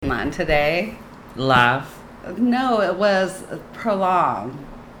on today. Laugh. No, it was prolong.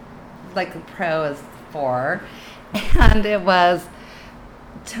 Like the pro is 4. And it was,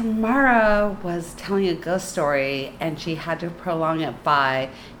 Tamara was telling a ghost story and she had to prolong it by,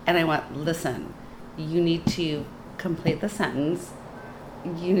 and I went, listen, you need to complete the sentence.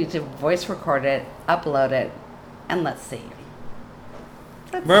 You need to voice record it, upload it, and let's see.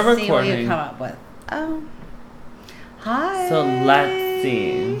 We're see what you recording. come up with. Oh. Hi. So let's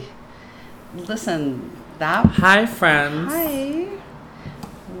see. Listen, that. Hi, friends. Hi.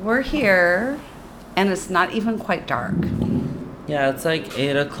 We're here, and it's not even quite dark. Yeah, it's like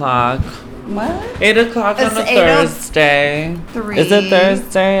 8 o'clock. What? 8 o'clock It's on a Thursday. 8:03. Is it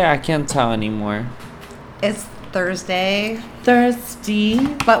Thursday? I can't tell anymore. It's Thursday, Thirsty.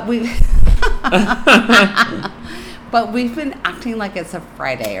 but but we've been acting like it's a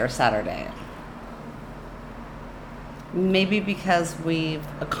Friday or Saturday. Maybe because we've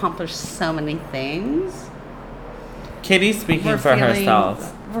accomplished so many things. Kitty's speaking for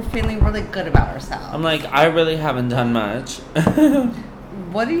herself. We're feeling really good about ourselves. I'm like, I really haven't done much.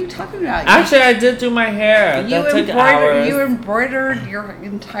 What are you talking about? Actually, I did do my hair. That took hours. You embroidered your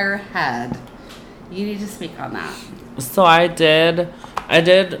entire head. You need to speak on that. So I did,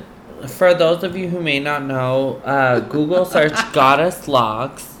 for those of you who may not know, Google search goddess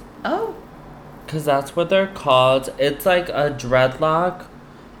locks. Oh. Because that's what they're called. It's like a dreadlock.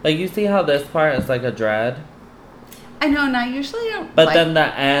 Like, you see how this part is like a dread? I know, and I usually don't But then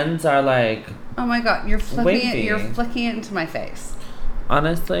the ends are like... Oh my god, you're flipping wavy. it. You're flicking it into my face.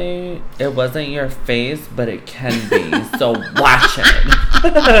 Honestly, it wasn't your face, but it can be. So watch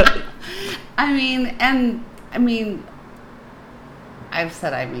it. I mean, I've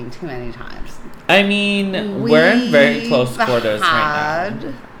said too many times. I mean, we're in very close quarters right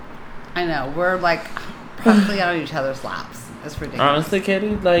now. I know, we're like practically on each other's laps. It's ridiculous. Honestly,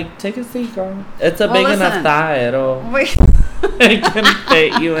 Kitty, like, take a seat, girl. It's a big listen. enough thigh. Wait. It can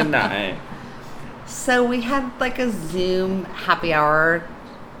fit you and I. So we had like a Zoom happy hour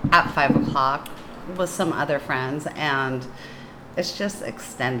at 5 o'clock with some other friends, and it's just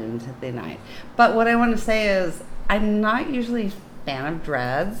extended into the night. But what I want to say is I'm not usually a fan of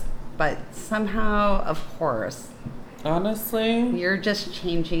dreads, but somehow, of course, Honestly, you're just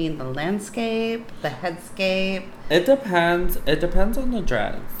changing the landscape, the headscape. it depends. It depends on the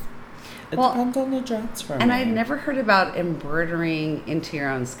dreads. It Well, depends on the dreads for me. And I'd never heard about embroidering into your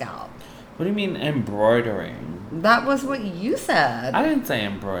own scalp. What do you mean embroidering? That was what you said. I didn't say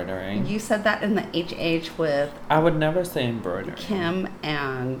embroidering. You said that in the HH with I would never say embroidering. Kim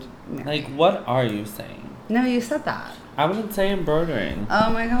and Mary. Like, what are you saying? No, you said that. I wouldn't say embroidering.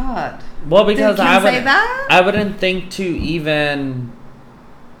 Oh my god. Well, because Did Kim say that? I wouldn't think to even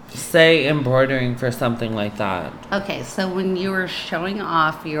say embroidering for something like that. Okay, so when you were showing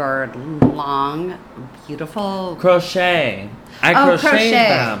off your long, beautiful Crochet. I Oh, crocheted crochet.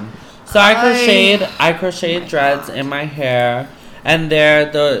 them. So I crocheted dreads in my hair, and they're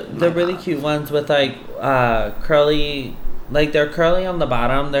the really cute ones with like curly, like they're curly on the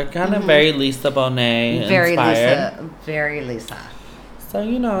bottom. They're kind of very Lisa Bonet inspired. Very Lisa. So,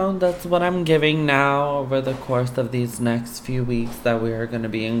 you know, that's what I'm giving now over the course of these next few weeks that we are going to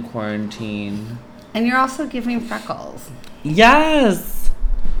be in quarantine. And you're also giving freckles. Yes!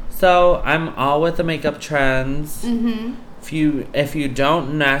 So, I'm all with the makeup trends. Mm-hmm. If you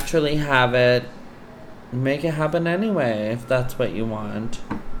don't naturally have it, make it happen anyway, if that's what you want.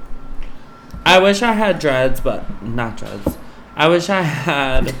 I wish I had dreads, but not dreads. I wish I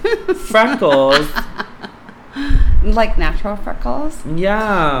had freckles. Like natural freckles?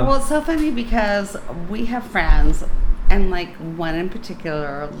 Yeah. Well, it's so funny because we have friends, and like one in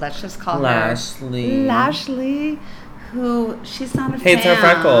particular, let's just call her Lashley, who she's not a hates fan her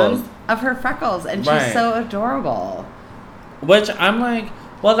freckles. of her freckles, and Right. she's so adorable. Which I'm like,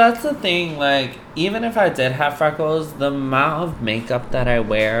 well, that's the thing. Like, even if I did have freckles, the amount of makeup that I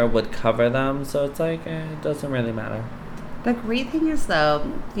wear would cover them. So it's like, it doesn't really matter. The great thing is,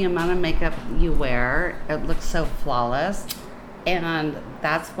 though, the amount of makeup you wear, it looks so flawless. And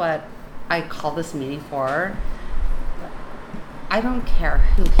that's what I call this meeting for. I don't care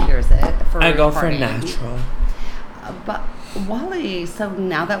who hears it. I go for natural. But Wally, so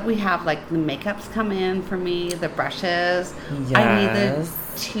now that we have like the makeups come in for me, the brushes, Yes. I need the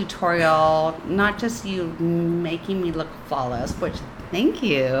tutorial, not just you making me look flawless, which thank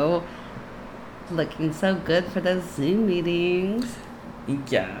you. Looking so good for those Zoom meetings.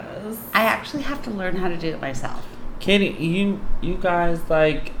 Yes. I actually have to learn how to do it myself. Katie, you guys,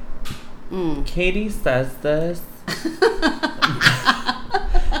 like, Katie says this.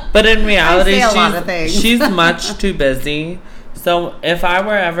 But in reality, I say a lot of things. she's much too busy. So if I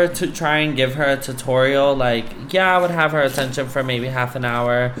were ever to try and give her a tutorial, like, yeah, I would have her attention for maybe half an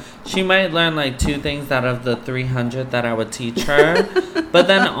hour. She might learn like 2 things out of the 300 that I would teach her, but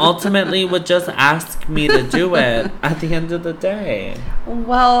then ultimately would just ask me to do it at the end of the day.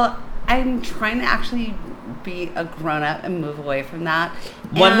 Well, I'm trying to actually be a grown-up and move away from that.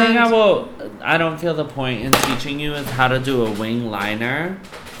 One thing I don't feel the point in teaching you is how to do a wing liner.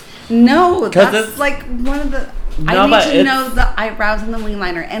 No, that's like one of the... I need to know the eyebrows and the wing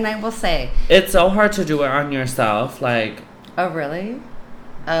liner. And I will say... It's so hard to do it on yourself. Like... Oh, really?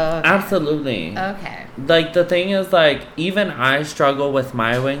 Oh, okay. Absolutely. Okay. Like, the thing is, like, even I struggle with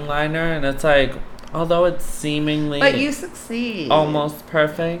my wing liner. And it's like, although it's seemingly... But you succeed. Almost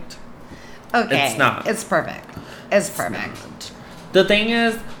perfect. Okay. It's not. It's perfect. It's perfect. The thing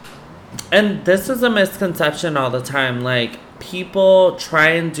is... And this is a misconception all the time. Like... People try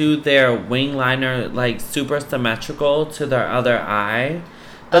and do their wing liner like super symmetrical to their other eye,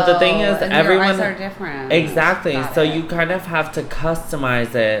 but the thing is, everyone eyes are different. Exactly. So you kind of have to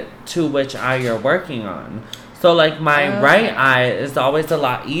customize it to which eye you're working on. So like my right eye is always a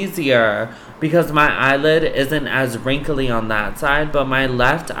lot easier because my eyelid isn't as wrinkly on that side, but my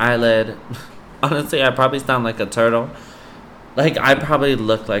left eyelid, honestly, I probably sound like a turtle. Like, I probably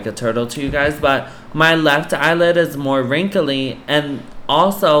look like a turtle to you guys, but my left eyelid is more wrinkly, and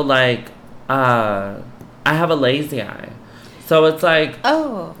also, like, I have a lazy eye. So it's like...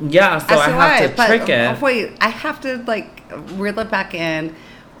 Oh. Yeah, so I have to trick it. Wait, I have to, like, reel it back in.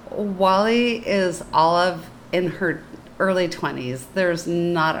 Wally is Olive in her early 20s. There's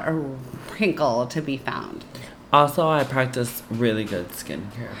not a wrinkle to be found. Also, I practice really good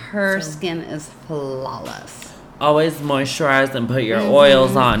skincare. Her skin is flawless. Always moisturize and put your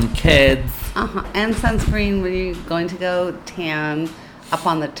oils on, kids. And sunscreen when you're going to go tan up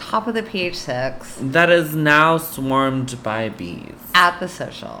on the top of the PH6. That is now swarmed by bees. At the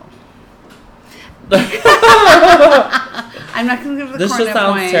social. I'm not going to give the This cornet just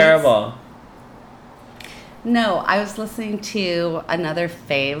sounds points. terrible. No, I was listening to another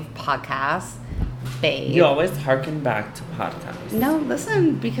fave podcast. Babe. You always harken back to podcasts. No,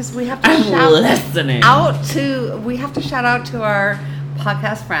 listen, because we have to I'm shout listening. we have to shout out to our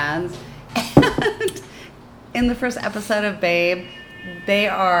podcast friends. And in the first episode of Babe, they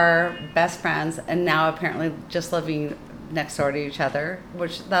are best friends and now apparently just living next door to each other,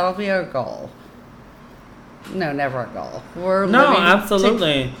 which that'll be our goal. No, never a goal. We're living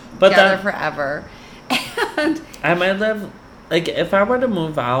absolutely. together forever. And I might live... Like, if I were to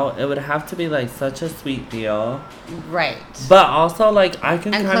move out, it would have to be, like, such a sweet deal. Right. But also, like, I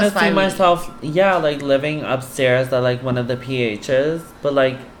can kind of see me. myself, like, living upstairs at, like, one of the PHs. But,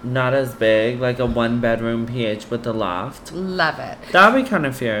 like, not as big. Like, a 1-bedroom PH with a loft. Love it. That would be kind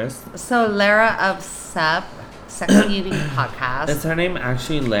of fierce. So, Lara of Sex Eating Podcast. Is her name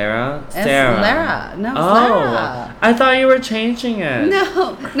actually Lara? It's Sarah. Lara. No, it's Lara. I thought you were changing it.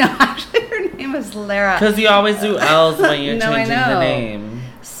 No, actually her name is Lara. Because you always do L's when you're No, changing I know. the name.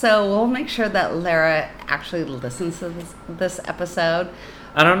 So we'll make sure that Lara actually listens to this episode.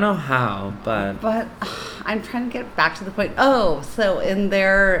 I don't know how, but I'm trying to get back to the point. Oh, so in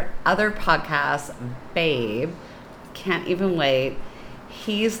their other podcast, Babe, Can't Even Wait,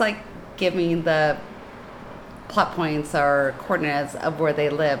 he's like giving the plot points or coordinates of where they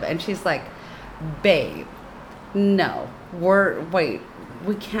live, and she's like, babe, no, we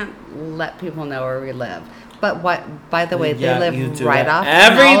can't let people know where we live. But by the way, they live right off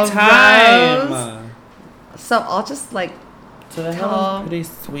every time. So I'll just like So the hell is a pretty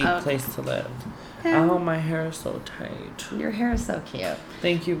sweet place to live. Oh, my hair is so tight. Your hair is so cute.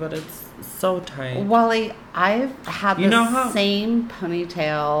 Thank you, but it's so tight. Wally, I've had the same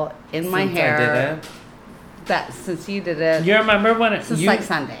ponytail in my hair. I did it. Since you did it. You remember when since like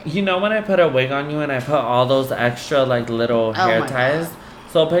Sunday. You know when I put a wig on you and I put all those extra like little hair ties? God.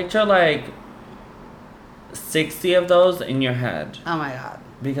 So picture like 60 of those in your head. Oh my God.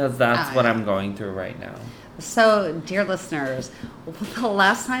 Because that's what I'm going through right now. So, dear listeners, the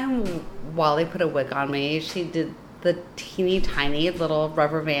last time Wally put a wig on me, she did the teeny tiny little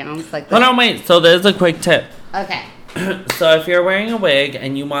rubber bands like this. Hold on, wait. So there's a quick tip. Okay. So if you're wearing a wig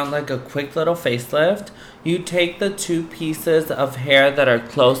and you want like a quick little facelift, you take the 2 pieces of hair that are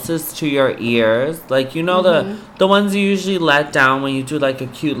closest to your ears, like the ones you usually let down when you do like a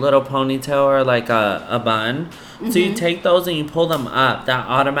cute little ponytail or like a bun. So you take those and you pull them up. That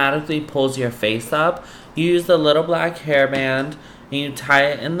automatically pulls your face up. You use the little black hairband and you tie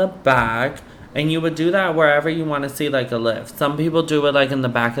it in the back. And you would do that wherever you want to see like a lift. Some people do it like in the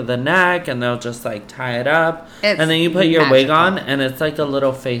back of the neck and they'll just like tie it up. And then you put your wig on and it's like a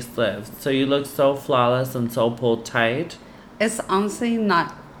little facelift. So you look so flawless and so pulled tight. It's honestly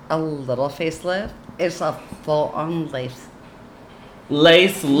not a little facelift. It's a full-on Lace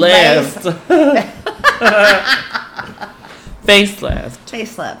lift. Facelift.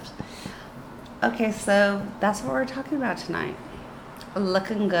 Facelift. Okay, so that's what we're talking about tonight.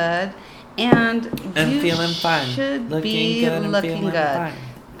 Looking good. And you feeling fine. should Looking be good and looking feeling good. fine.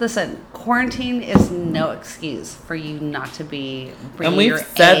 Listen, quarantine is no excuse for you not to be bringing And we've your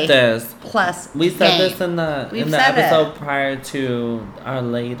said A this. plus We said game. this in the We've in the said episode it. prior to our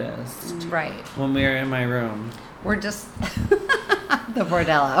latest. Right. When we were in my room. We're just the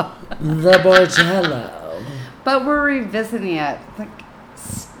bordello. The Bordello. But we're revisiting it. Like,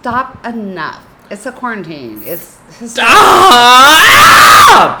 stop enough. It's a quarantine. It's Stop!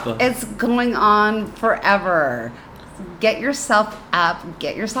 It's going on forever. Get yourself up.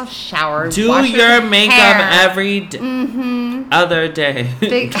 Get yourself showered. Do wash your makeup hair. every other day.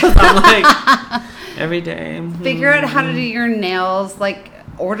 Big- 'Cause I'm like, every day. Figure out how to do your nails. Like,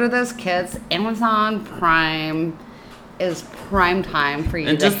 order those kits. Amazon Prime is prime time for you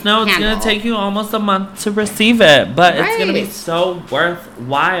And to just know it's handle. going to take you almost a month to receive it. But it's going to be Right. so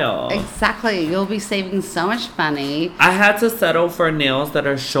worthwhile. Exactly. You'll be saving so much money. I had to settle for nails that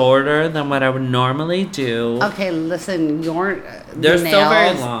are shorter than what I would normally do. Okay, listen, your They're nails still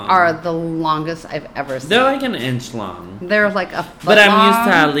very long. are the longest I've ever seen. They're like an inch long. They're like a foot But I'm used to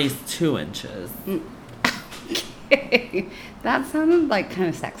long. at least 2 inches. That sounded like kind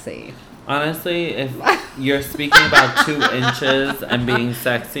of sexy. Honestly, if you're speaking about 2 inches and being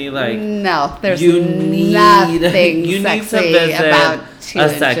sexy, like No, there's you need nothing you need to sexy visit about 2 a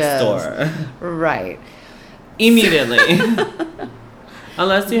inches. sex store Right. immediately.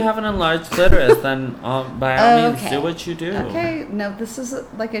 Unless you have an enlarged clitoris, then by all means Okay. do what you do. Okay, no, this is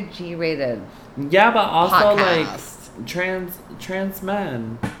like a G-rated Yeah, but also podcast. like trans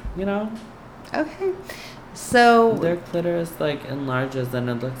men, you know, Okay. So, their clitoris like enlarges and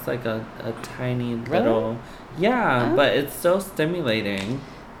it looks like a tiny little. Yeah, Oh. but it's still stimulating.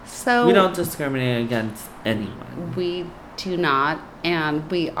 so We don't discriminate against anyone. we do not, and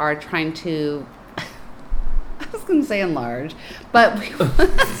we are trying to. I was going to say enlarge, but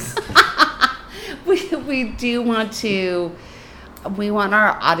we do want to. We want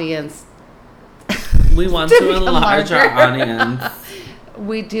our audience. We want To to be enlarge our larger. audience.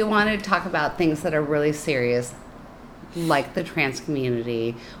 We do want to talk about things that are really serious, like the trans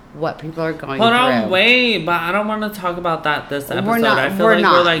community, what people are going Hold through. on, wait, but I don't want to talk about that this episode. not- I feel we're like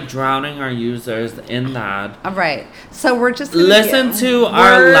not. we're like drowning our users in that. All right, so we're just gonna Listen to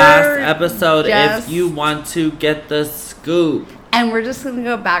our we're last episode just- if you want to get the scoop. And we're just going to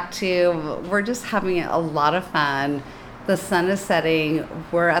go back to, we're just having a lot of fun. The sun is setting.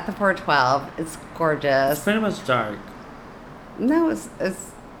 We're at the 412. It's It's gorgeous. pretty much dark. No, it's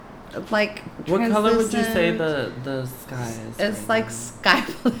like What color would you say translucent. the sky is? It's right like now? sky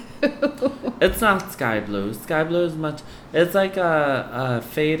blue. It's not sky blue. Sky blue is much. It's like a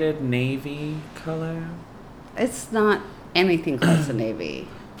faded navy color. It's not anything close to navy.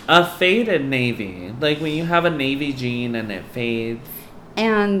 A faded navy, like when you have a navy jean and it fades.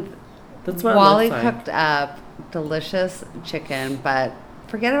 And That's what Wally it looks like. cooked up delicious chicken, but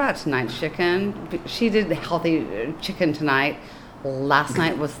forget about tonight's chicken. She did healthy chicken tonight. Last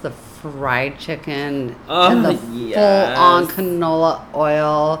night was the fried chicken Oh, and the yes. full-on canola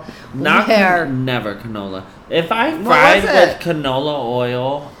oil. Not where- never canola. If I What fried was with it? canola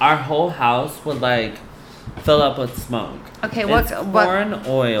oil, our whole house would like fill up with smoke. Okay, It's what? corn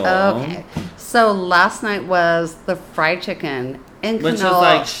oil. Okay, so last night was the fried chicken and canola. Which is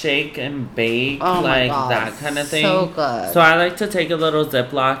like shake and bake, Oh my like God, that kind of thing. so good. So I like to take a little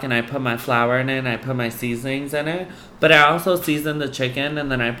Ziploc and I put my flour in it and I put my seasonings in it. But I also season the chicken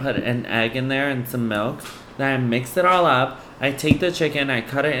and then I put an egg in there and some milk. Then I mix it all up. I take the chicken, I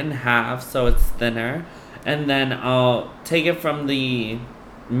cut it in half so it's thinner. And then I'll take it from the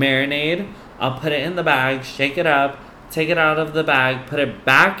marinade. I'll put it in the bag, shake it up, take it out of the bag, put it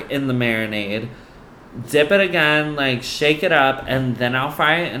back in the marinade. Dip it again, like shake it up, and then I'll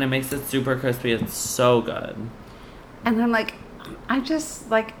fry it, and it makes it super crispy. It's so good. And I'm like, I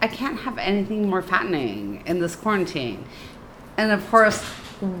can't have anything more fattening in this quarantine. And of course,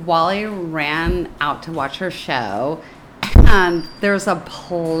 Wally ran out to watch her show, and there's a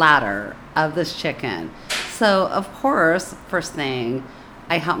platter of this chicken. So, of course, first thing,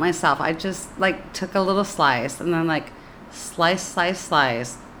 I helped myself. I just like took a little slice, and then like slice.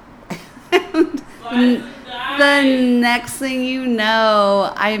 And the next thing you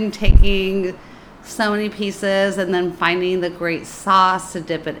know, I'm taking so many pieces and then finding the great sauce to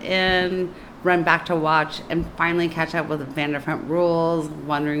dip it in, run back to watch, and finally catch up with Vanderpump Rules,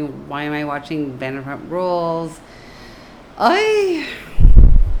 wondering why am I watching Vanderpump Rules. I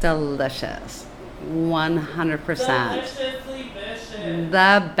delicious. 100%. Deliciously vicious.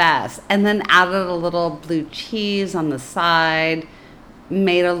 The best. And then added a little blue cheese on the side.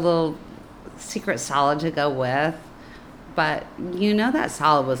 Made a little secret salad to go with. But you know that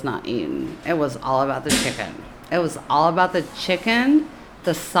salad was not eaten. It was all about the chicken. It was all about the chicken,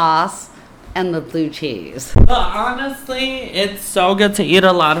 the sauce, and the blue cheese. But honestly, it's so good to eat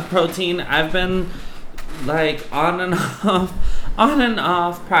a lot of protein. I've been like on and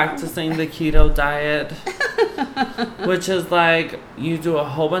off practicing the keto diet, which is like you do a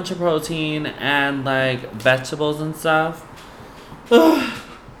whole bunch of protein and like vegetables and stuff.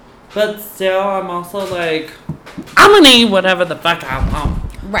 But still, I'm also like, I'm gonna eat whatever the fuck I want.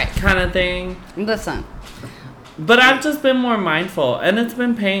 Right. Kind of thing. Listen. But I've just been more mindful, and it's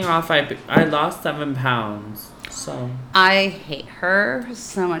been paying off. I lost 7 pounds, so. I hate her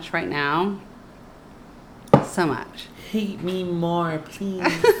so much right now. So much. Hate me more, please.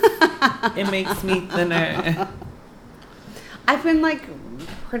 It makes me thinner. I've been like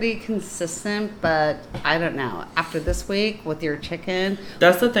pretty consistent, but I don't know. After this week with your chicken.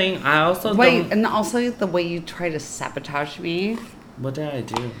 That's the thing. I also don't. And also the way you try to sabotage me. What did I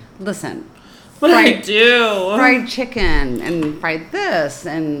do? Listen. What did I do? Fried chicken and fried this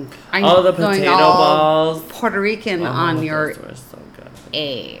and I'm all the going potato all balls. Puerto Rican on your those were so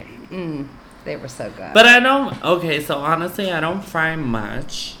good. They were so good. But I don't. Okay, so honestly, I don't fry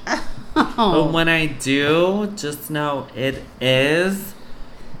much. But when I do, just know it is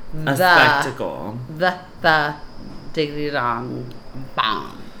a spectacle. The diggity dong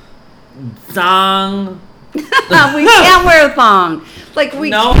bomb. Thong. We can't wear a thong. Like we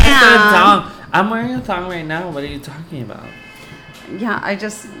no, can't. I said thong. I'm wearing a thong right now. What are you talking about? Yeah, I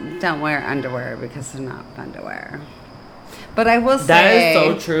just don't wear underwear because they're not fun to wear. But I will say that is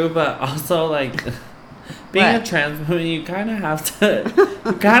so true. But also, like being what? a trans woman, you kind of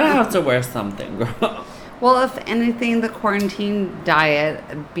have to wear something, girl. Well, if anything, the quarantine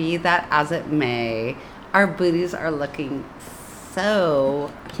diet, be that as it may, our booties are looking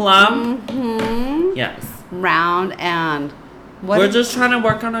so plump. Mm-hmm, yes. Round and we're just trying to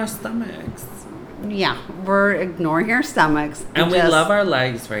work on our stomachs. Yeah, we're ignoring our stomachs. And we love our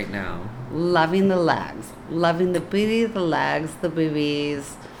legs right now. Loving the legs. Loving the booty, the legs, the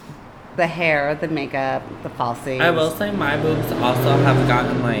boobies, the hair, the makeup, the falsies. I will say my boobs also have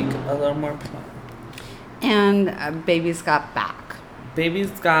gotten like a little more plump. And baby's got back.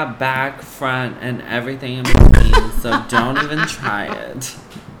 Baby's got back, front, and everything in between, so don't even try it.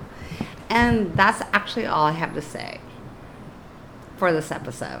 And that's actually all I have to say for this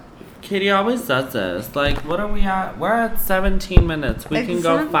episode. Katie always does this. Like, what are we at? We're at 17 minutes. We can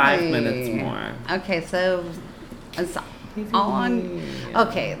go 5 minutes more. Okay, so it's all on.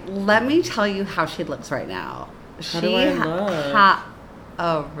 Okay, let me tell you how she looks right now. How do I look?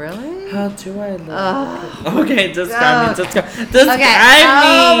 Oh, really? How do I look? Okay, describe me. Describe me.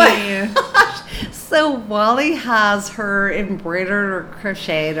 Oh my gosh. So Wally has her embroidered or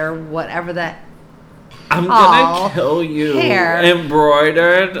crocheted or whatever that. I'm gonna kill you. Hair.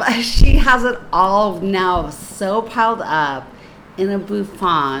 Embroidered. She has it all now so piled up in a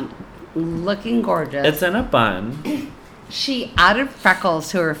bouffant, looking gorgeous. It's in a bun. She added freckles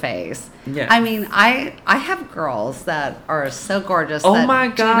to her face. Yeah. I mean, I have girls that are so gorgeous oh that my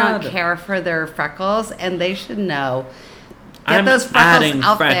God. do not care for their freckles, and they should know. Get I'm those freckles adding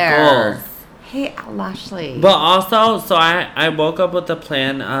out freckles. there. Hey, Lashley. But also, so I woke up with the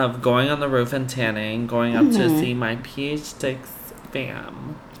plan of going on the roof and tanning, going up to see my PH6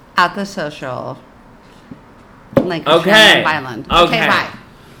 fam. At the social. Like okay. Island. Okay,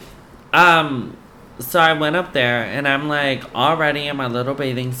 bye. So I went up there and I'm like already in my little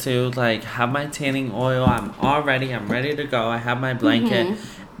bathing suit, like have my tanning oil. I'm ready to go. I have my blanket,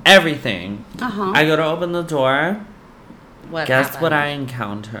 everything. I go to open the door. Guess happened? what I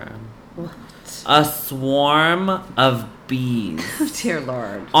encounter? What? A swarm of bees. Dear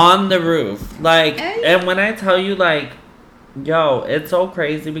Lord. On the roof. Like, and when I tell you, like, yo, it's so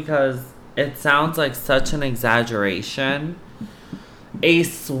crazy because it sounds like such an exaggeration. A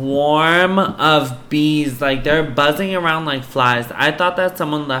swarm of bees, like they're buzzing around like flies. I thought that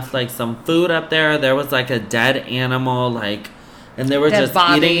someone left like some food up there. There was like a dead animal, like, and they were dead just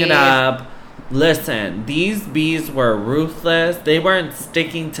body. eating it up. Listen, these bees were ruthless. They weren't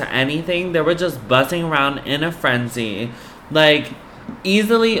sticking to anything. They were just buzzing around in a frenzy, like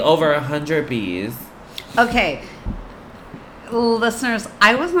easily over 100 bees. Okay, listeners,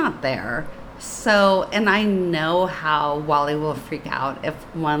 I was not there. So, and I know how Wally will freak out if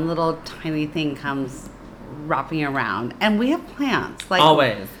one little tiny thing comes wrapping around. And we have plants. Like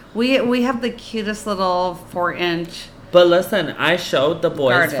always. We have the cutest little 4-inch But listen, I showed the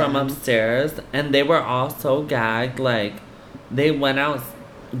boys from Garden. upstairs, and they were all so gagged. Like, they went out.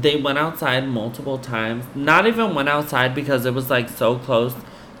 They went outside multiple times. Not even went outside because it was like so close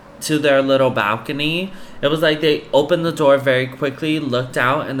to their little balcony. It was like they opened the door very quickly, looked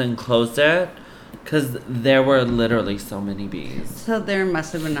out, and then closed it. Because there were literally so many bees. So there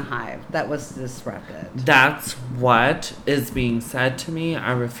must have been a hive that was disrupted. That's what is being said to me.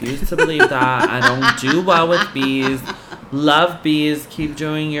 I refuse to believe that. I don't do well with bees. Love bees. Keep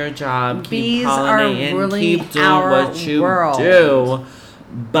doing your job. Bees Keep are pollinating. ruling Keep doing our what you world. do.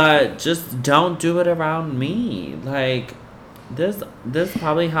 But just don't do it around me. Like, this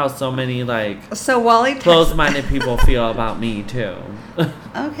probably how so many, like, So Wally close-minded people feel about me, too.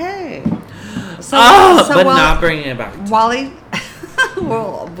 Okay. So, But Wally, not bringing it back to Wally,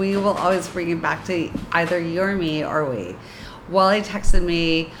 well, we will always bring it back to either you or me or we. Wally texted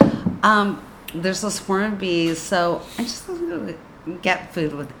me, there's a swarm of bees, so I just going to get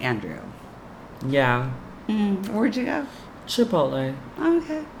food with Andrew. Yeah. Where'd you go? Chipotle.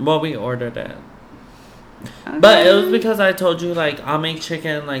 Okay. Well, we ordered it. Okay. But it was because I told you, like, I'll make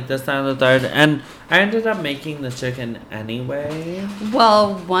chicken, like, this, that, and the third. And I ended up making the chicken anyway.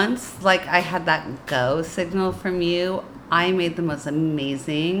 Well, once, like, I had that go signal from you, I made the most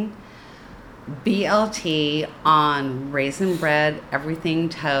amazing BLT on raisin bread, everything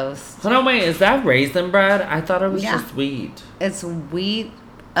toast. Hold on, wait. Is that raisin bread? I thought it was Yeah. just wheat. It's wheat,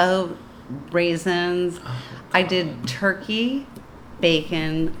 oat, raisins. I did turkey,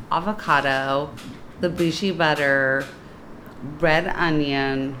 bacon, avocado, the bougie butter, red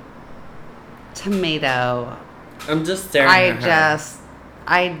onion, tomato. I'm just staring at her.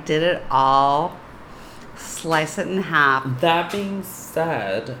 I did it all. Slice it in half. That being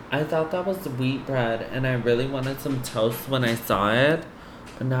said, I thought that was wheat bread. And I really wanted some toast when I saw it.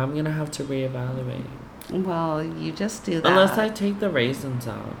 But now I'm going to have to reevaluate. Well, you just do that. Unless I take the raisins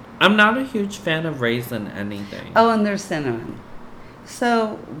out. I'm not a huge fan of raisin anything. Oh, and there's cinnamon.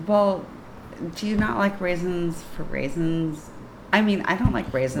 So, well, do you not like raisins for raisins? I mean, I don't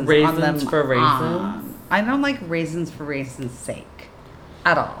like raisins on them. Raisins for raisins? I don't like raisins for raisins' sake.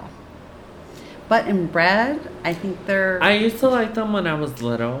 At all. But in bread, I think they're... I used to like them when I was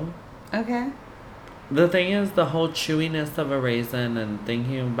little. Okay. The thing is, the whole chewiness of a raisin and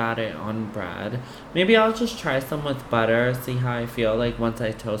thinking about it on bread. Maybe I'll just try some with butter, see how I feel like once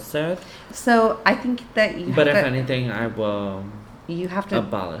I toast it. So, I think that you But if have to... anything, I will You have to...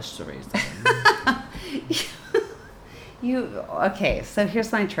 abolish the raisin. Okay, so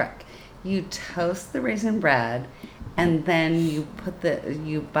here's my trick. You toast the raisin bread, and then you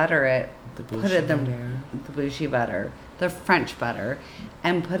butter it. The Put it butter. the bougie butter, the French butter,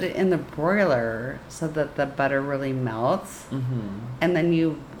 and put it in the broiler so that the butter really melts. Mm-hmm. And then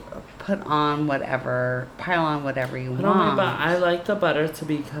you pile on whatever you But want. oh my, but I like the butter to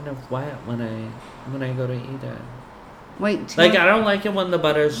be kind of wet when I go to eat it. Wait, Like, I don't like it when the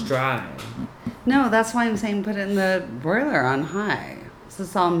butter's dry. no, that's why I'm saying put it in the broiler on high, so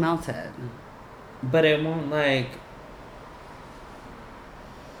it's all melted. But it won't, like...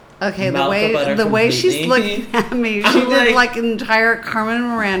 Okay, Melt the butter the way she's completely. looking at me, I'm she did like- an entire Carmen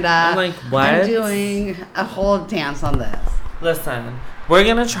Miranda. I'm like, what? I'm doing a whole dance on this. Listen, we're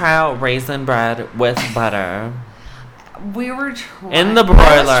gonna try out raisin bread with butter. We were trying In the I was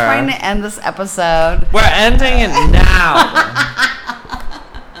broiler. trying to end this episode. We're ending it now.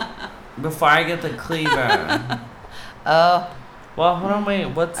 Before I get the cleaver. Oh, Well, hold on, wait.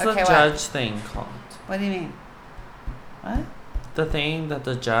 What's the Okay, what? judge thing called? what do you mean? What? The thing that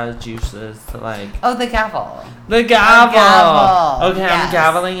the judge uses to, like... Oh, the gavel. The gavel! gavel, Okay, yes.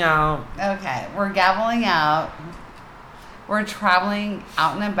 I'm gaveling out. Okay, we're gaveling out. We're traveling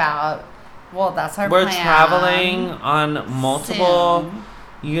out and about. Well, that's our We're plan. traveling on multiple Soon.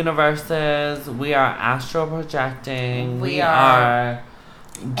 universes. We are astral projecting. We We are- are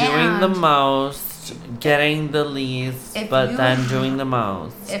doing the And most, getting the least, If but you- then doing the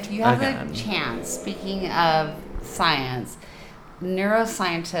most. If you have again. a chance, speaking of science,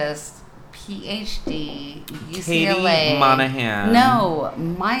 neuroscientist, PhD, UCLA. Katie Monahan. No,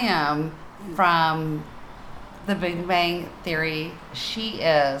 Mayim from The Big Bang Theory. She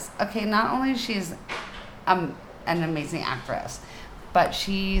is, okay, not only she's an amazing actress, but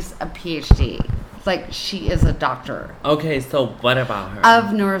she's a PhD. Like, she is a doctor Okay, so what about her? of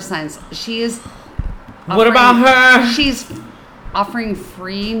neuroscience. She is. What about her? She's offering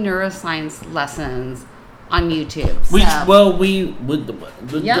free neuroscience lessons on YouTube. Which So- will we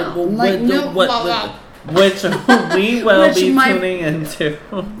Yeah, like, no, blah, blah. which we will Which be my- tuning into.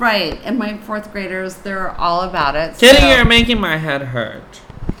 Right, and my fourth graders, they're all about it. Kitty, so- you're making my head hurt.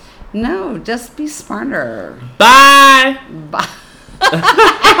 No, just be smarter. Bye. Bye.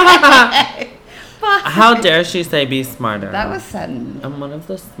 Bye. How dare she say be smarter? That was sudden. I'm one of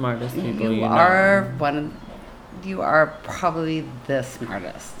the smartest people You know. You are probably the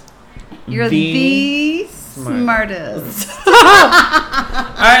smartest. You're The the smartest.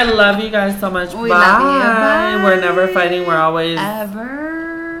 I love you guys so much. We Bye. love you. Bye. We're never fighting. We're always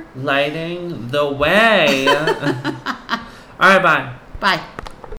Ever. lighting the way. All right, bye. Bye.